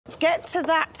Get to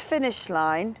that finish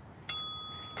line,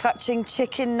 clutching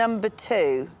chicken number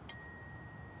 2.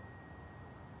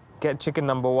 Get chicken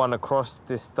number 1 across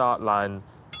this start line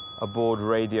aboard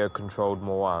radio-controlled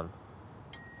Mawaan.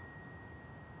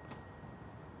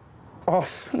 Oh,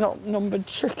 not numbered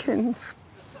chickens.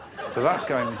 So that's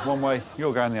going one way,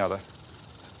 you're going the other.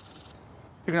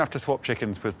 You're going to have to swap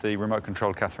chickens with the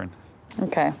remote-controlled Katherine.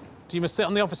 OK. You must sit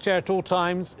on the office chair at all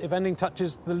times. If anything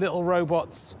touches the little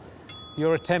robots,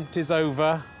 your attempt is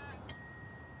over.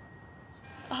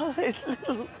 Oh, these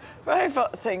little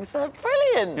robot things, they're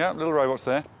brilliant. Yeah, little robots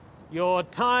there. Your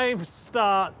time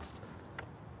starts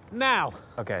now.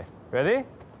 OK, ready?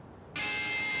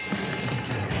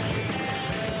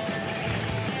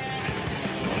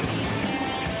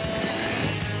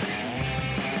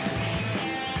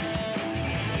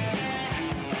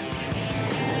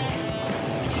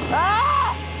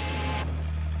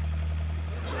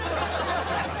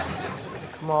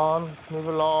 Come on, move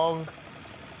along.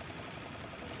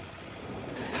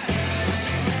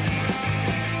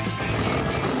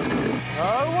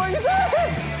 Oh, what are you doing?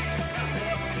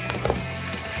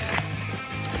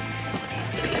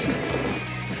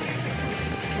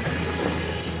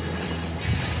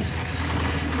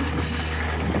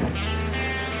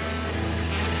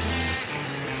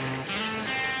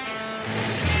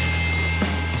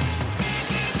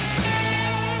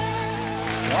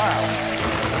 Wow.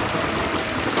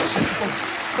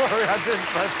 Sorry, I didn't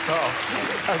press stop.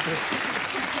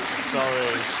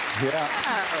 Sorry. Yeah.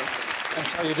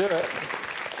 That's how you do it.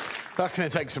 That's going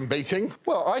to take some beating.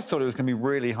 Well, I thought it was going to be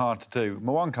really hard to do.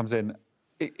 Mawaan comes in.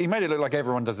 He made it look like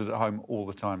everyone does it at home all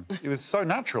the time. It was so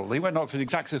natural. He went off at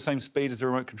exactly the same speed as a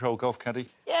remote-control golf caddy.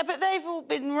 Yeah, but they've all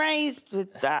been raised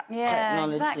with that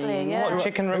technology. Exactly, yeah. What,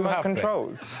 chicken remote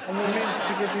controls? I mean,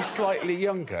 because he's slightly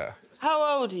younger. How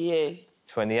old are you?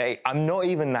 28. I'm not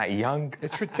even that young.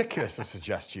 It's ridiculous to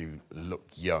suggest you look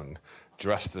young,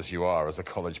 dressed as you are as a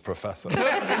college professor.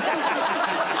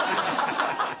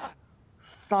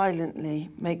 Silently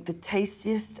make the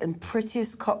tastiest and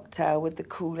prettiest cocktail with the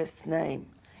coolest name.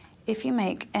 If you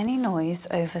make any noise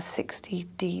over 60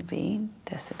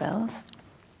 decibels,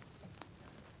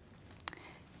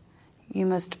 you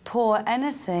must pour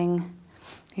anything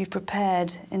you've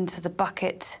prepared into the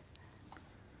bucket.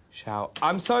 Shout,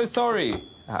 I'm so sorry,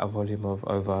 at a volume of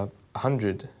over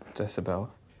 100 decibel.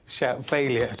 Shout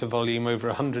failure at a volume over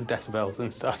 100 decibels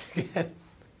and start again.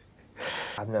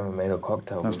 I've never made a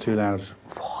cocktail. That was too loud.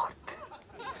 What?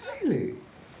 Really?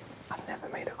 I've never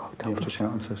made a cocktail. You have to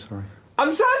shout, I'm so sorry.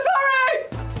 I'm so sorry!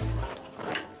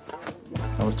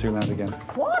 That was too loud again.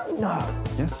 What? No.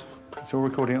 Yes, it's all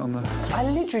recording it on the... I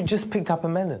literally just picked up a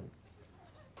melon.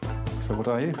 So what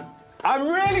are you? I'm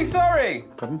really sorry!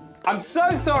 Pardon? I'm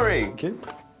so sorry! Thank you.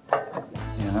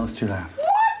 Yeah, that was too loud.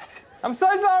 What? I'm so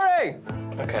sorry!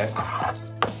 OK.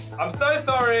 I'm so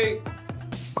sorry!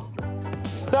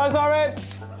 So sorry!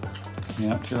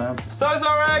 Yeah, too loud. So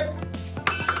sorry!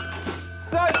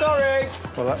 So sorry!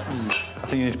 Well, I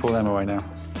think you need to pull them away now.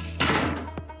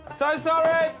 So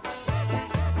sorry!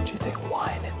 Do you think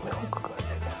wine and milk go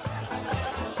together?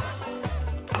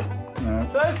 No.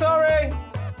 So sorry!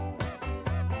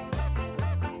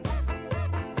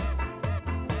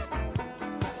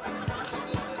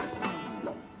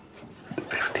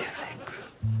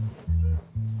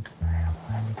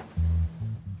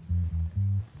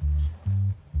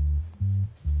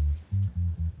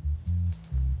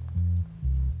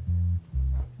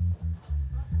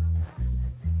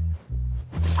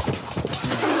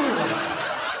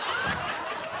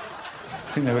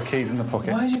 I think there were keys in the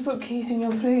pocket. Why did you put keys in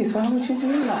your fleece? Why would you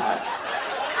do that?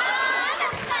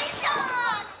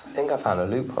 I think I found a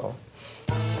loophole.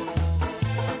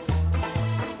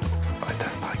 I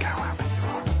don't like how happy you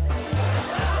are.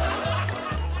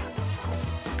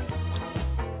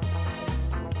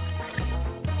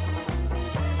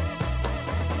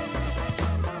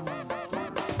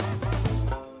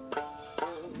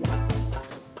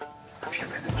 Have you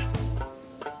finished?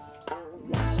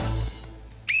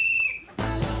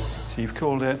 So you've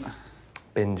called it...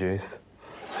 Bin juice.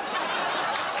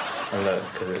 And look,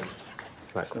 because it's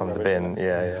like from the bin,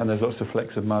 yeah. And there's lots of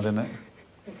flecks of mud in it.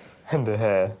 And the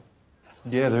hair.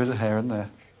 Yeah, there is a hair in there.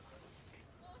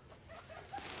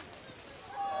 Do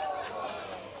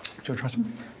you want to try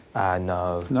some?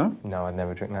 No. No? No, I'd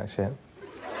never drink that shit.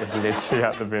 It's literally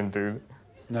out the bin, dude.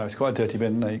 No, it's quite a dirty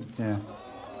bin, isn't it? Yeah.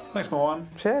 Thanks, Mawaan.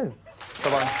 Cheers.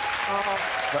 Bye-bye.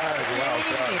 Very well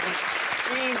done.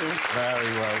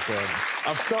 Very well done.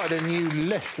 I've started a new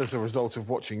list as a result of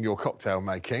watching your cocktail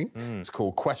making. It's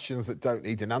called Questions That Don't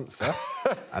Need an Answer.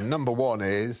 And number 1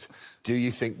 is, do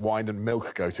you think wine and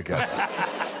milk go together?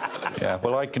 Yeah,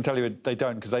 well, I can tell you they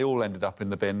don't, because they all ended up in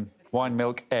the bin. Wine,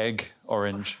 milk, egg,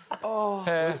 orange. Oh.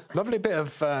 Hair. Lovely bit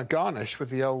of garnish with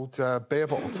the old beer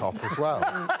bottle top as well.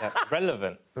 Yeah,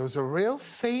 relevant. There was a real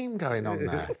theme going on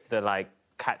there. The, like,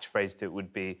 catchphrase to it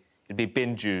would be, it'd be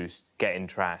bin juice getting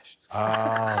trashed. Oh,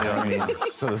 you know what I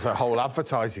mean? So there's a whole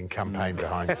advertising campaign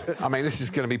behind it. I mean, this is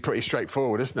going to be pretty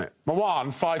straightforward, isn't it?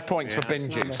 Mawaan, 5 points for bin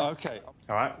juice. OK.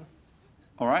 All right.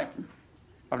 All right.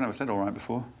 I've never said all right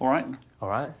before. All right. All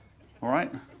right. All right.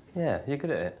 Yeah, you're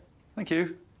good at it. Thank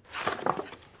you.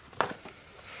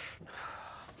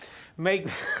 Make...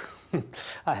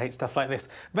 I hate stuff like this.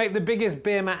 Make the biggest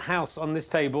beer mat house on this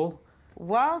table.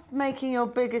 Whilst making your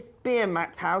biggest beer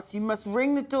mat house, you must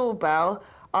ring the doorbell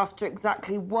after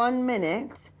exactly 1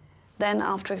 minute. Then,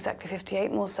 after exactly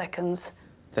 58 more seconds.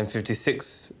 Then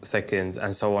 56 seconds,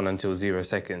 and so on until 0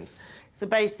 seconds. So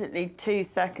basically 2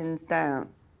 seconds down.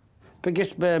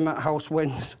 Biggest beer mat house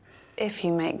wins. If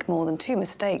you make more than 2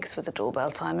 mistakes with the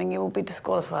doorbell timing, you will be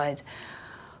disqualified.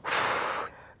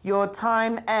 Your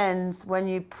time ends when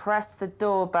you press the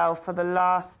doorbell for the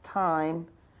last time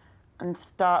and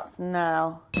starts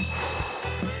now.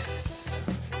 It's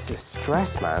just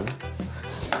stress, man.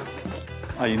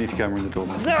 Oh, you need to go and ring the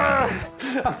doorbell.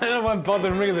 I don't want to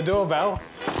bother ringing the doorbell.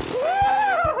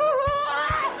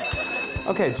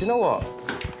 OK, do you know what?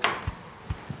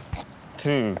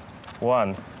 2,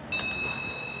 1.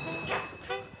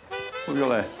 What have you got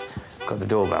there? Got the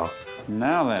doorbell.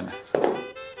 Now then.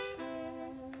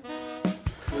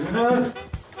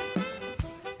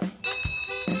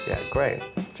 Yeah, great.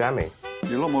 Jammy.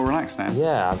 You're a lot more relaxed now.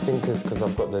 Yeah, I think it's because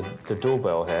I've got the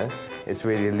doorbell here. It's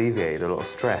really alleviated a lot of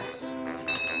stress.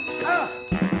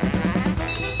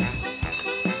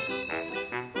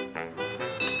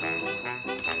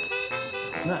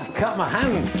 I've cut my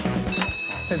hand.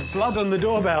 There's blood on the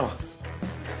doorbell.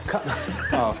 I've cut my,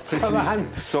 cut my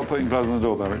hand. Stop putting blood on the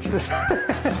doorbell, Richard.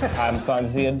 I'm starting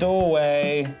to see a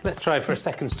doorway. Let's try for a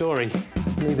second story.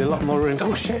 Need a lot more room.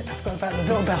 Oh, shit, I forgot about the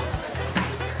doorbell.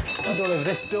 I don't have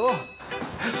this door.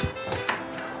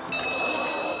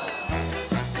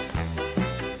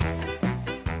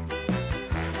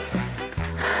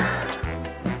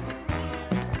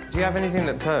 Do you have anything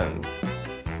that turns?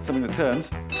 Something that turns.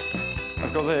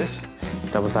 I've got this.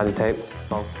 Double-sided tape.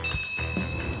 Oh.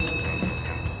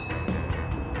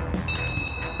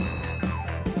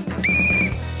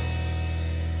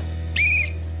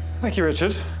 Thank you,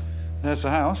 Richard. There's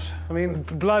the house. I mean,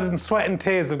 blood and sweat and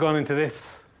tears have gone into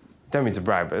this. Don't mean to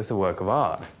brag, but it's a work of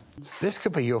art. This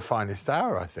could be your finest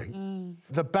hour, I think.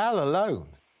 The bell alone.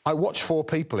 I watched 4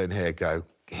 people in here go...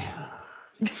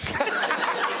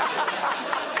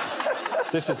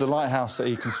 This is the lighthouse that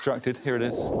he constructed. Here it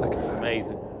is. Look.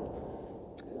 Amazing.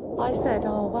 I said,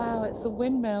 oh, wow, it's a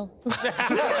windmill.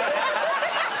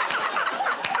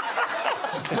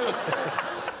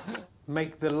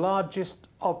 Make the largest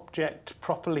object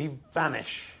properly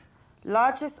vanish.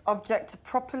 Largest object to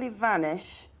properly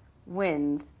vanish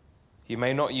wins. You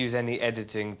may not use any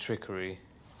editing trickery.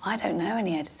 I don't know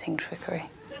any editing trickery.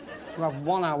 You have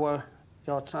 1 hour.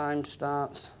 Your time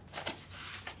starts.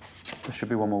 There should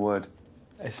be one more word.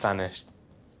 It's vanished.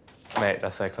 Mate,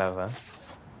 that's so clever.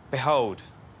 Behold,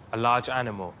 a large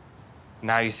animal.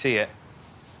 Now you see it.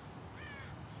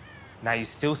 Now you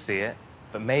still see it,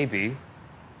 but maybe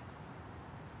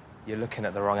you're looking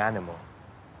at the wrong animal.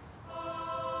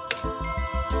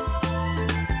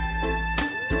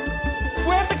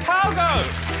 Where'd the cow go?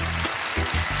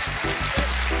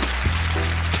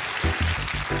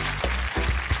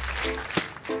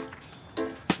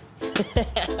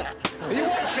 Are you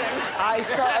watching?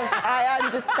 I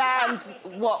understand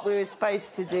what we were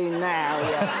supposed to do now,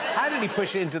 yeah. How did he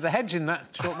push it into the hedge in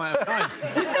that short amount of time?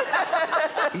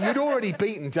 You'd already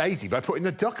beaten Daisy by putting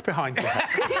the duck behind you.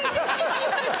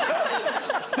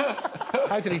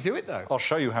 How did he do it, though? I'll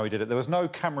show you how he did it. There was no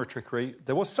camera trickery.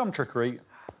 There was some trickery,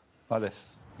 like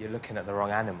this. You're looking at the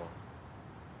wrong animal.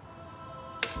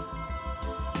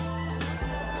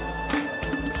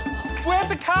 Where'd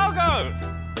the cow go?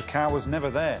 The cow was never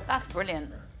there. That's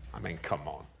brilliant. I mean, come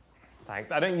on.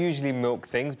 Thanks. I don't usually milk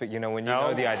things, but, you know, when you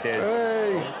know the idea...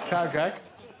 Hey, cow gag.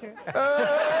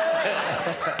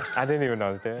 I didn't even know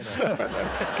I was doing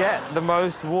it. Get the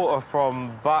most water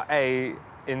from butt A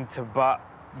into butt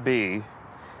B.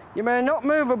 You may not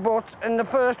move a butt in the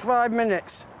first 5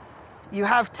 minutes. You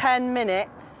have 10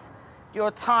 minutes.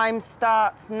 Your time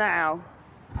starts now.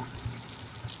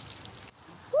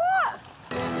 What?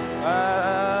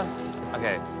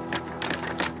 OK.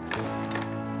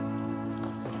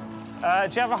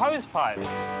 Do you have a hose pipe?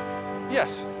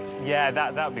 Yes. Yeah,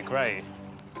 that would be great.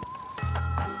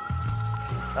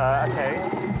 OK.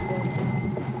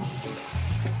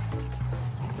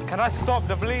 Can I stop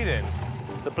the bleeding?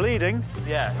 The bleeding?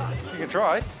 Yeah. You can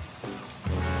try.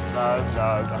 No,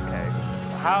 okay.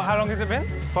 How long has it been?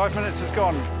 5 minutes has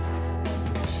gone.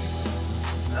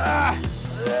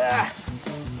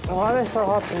 Why are they so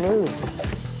hard to move?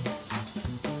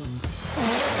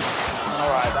 All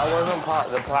right, that wasn't part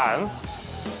of the plan.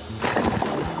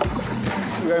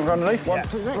 You going for underneath? Yeah. 1,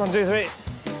 2, 3. 1, 2, 3.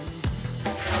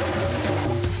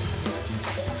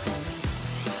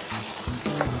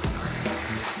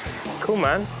 Cool,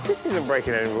 man. This isn't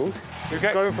breaking any rules. It's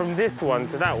going from this one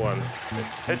to that one.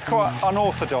 It's quite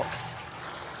unorthodox.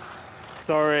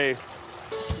 Sorry.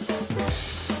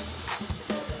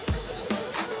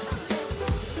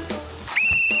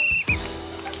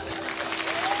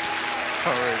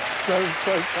 Sorry. So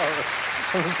sorry.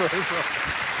 I'm very sorry.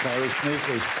 Very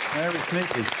sneaky. Very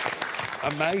sneaky.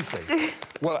 Amazing.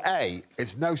 Well, A,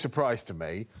 it's no surprise to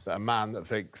me that a man that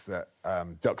thinks that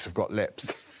ducks have got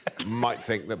lips might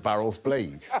think that barrels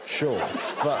bleed. Sure.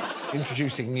 But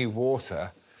introducing new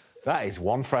water, that is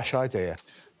one fresh idea.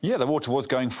 Yeah, the water was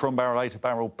going from barrel A to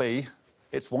barrel B.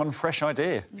 It's one fresh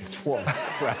idea. It's one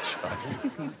fresh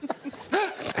idea.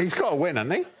 He's got a win,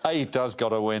 hasn't he? A does got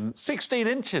to win. 16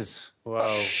 inches. Whoa.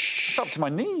 It's up to my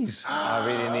knees. I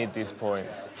really need these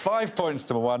points. 5 points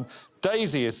to Mawaan.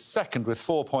 Daisy is second with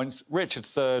 4 points. Richard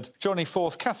third. Johnny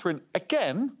fourth. Catherine,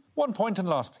 again, 1 point in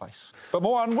last place. But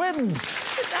Mawaan wins.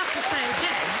 That's the same,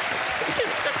 yeah.